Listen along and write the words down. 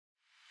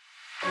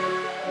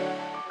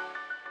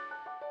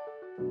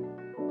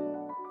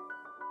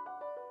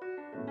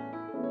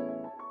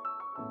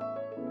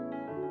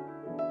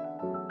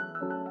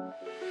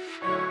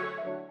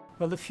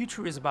Well, the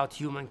future is about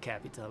human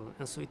capital,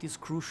 and so it is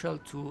crucial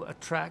to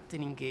attract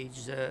and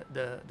engage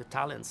the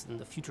talents and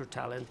the future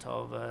talent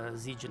of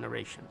Z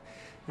generation.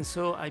 And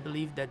so I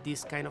believe that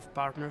this kind of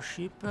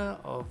partnership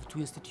of two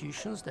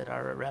institutions that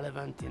are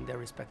relevant in their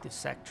respective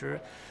sector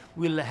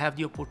will have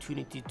the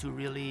opportunity to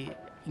really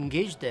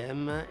engage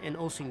them and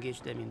also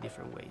engage them in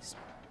different ways.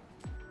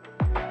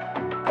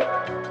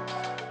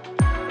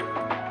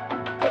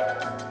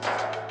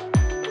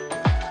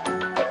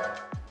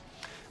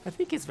 I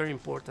think it's very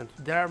important.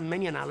 There are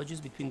many analogies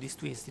between these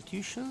two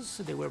institutions.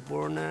 They were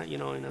born,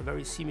 in a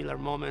very similar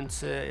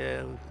moment,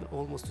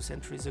 almost 2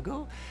 centuries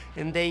ago,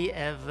 and they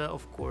have,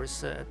 of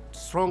course, a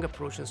strong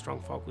approach and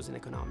strong focus in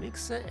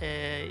economics.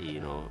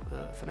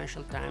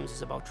 Financial Times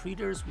is about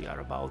readers. We are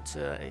about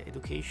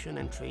education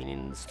and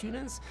training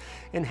students,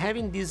 and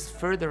having this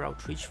further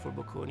outreach for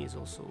Bocconi is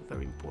also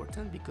very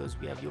important because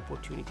we have the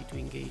opportunity to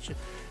engage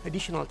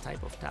additional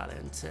type of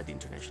talent at the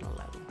international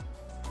level.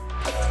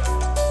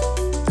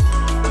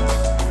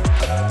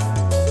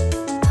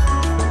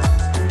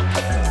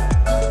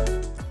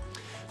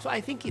 So I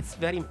think it's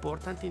very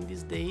important in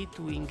this day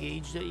to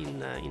engage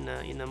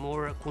in a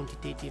more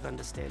quantitative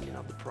understanding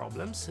of the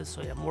problems,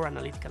 so a more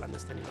analytical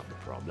understanding of the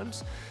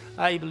problems.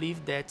 I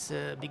believe that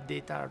big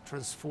data are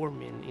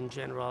transforming in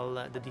general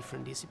the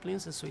different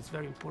disciplines, so it's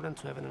very important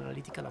to have an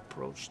analytical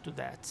approach to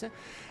that.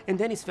 And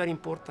then it's very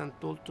important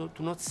also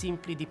to not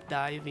simply deep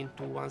dive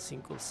into one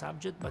single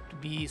subject, but to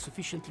be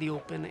sufficiently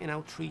open and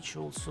outreach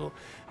also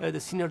the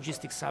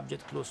synergistic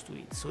subject close to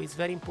it. So it's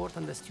very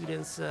important that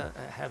students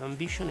have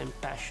ambition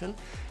and passion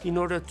in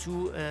order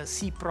to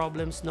see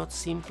problems not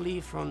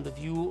simply from the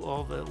view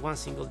of one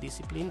single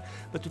discipline,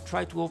 but to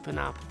try to open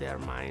up their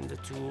mind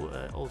to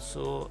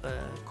also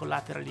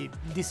collaterally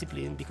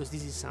discipline, because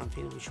this is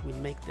something which will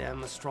make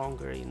them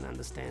stronger in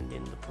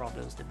understanding the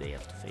problems that they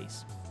have to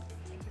face.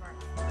 Thank you, Mark.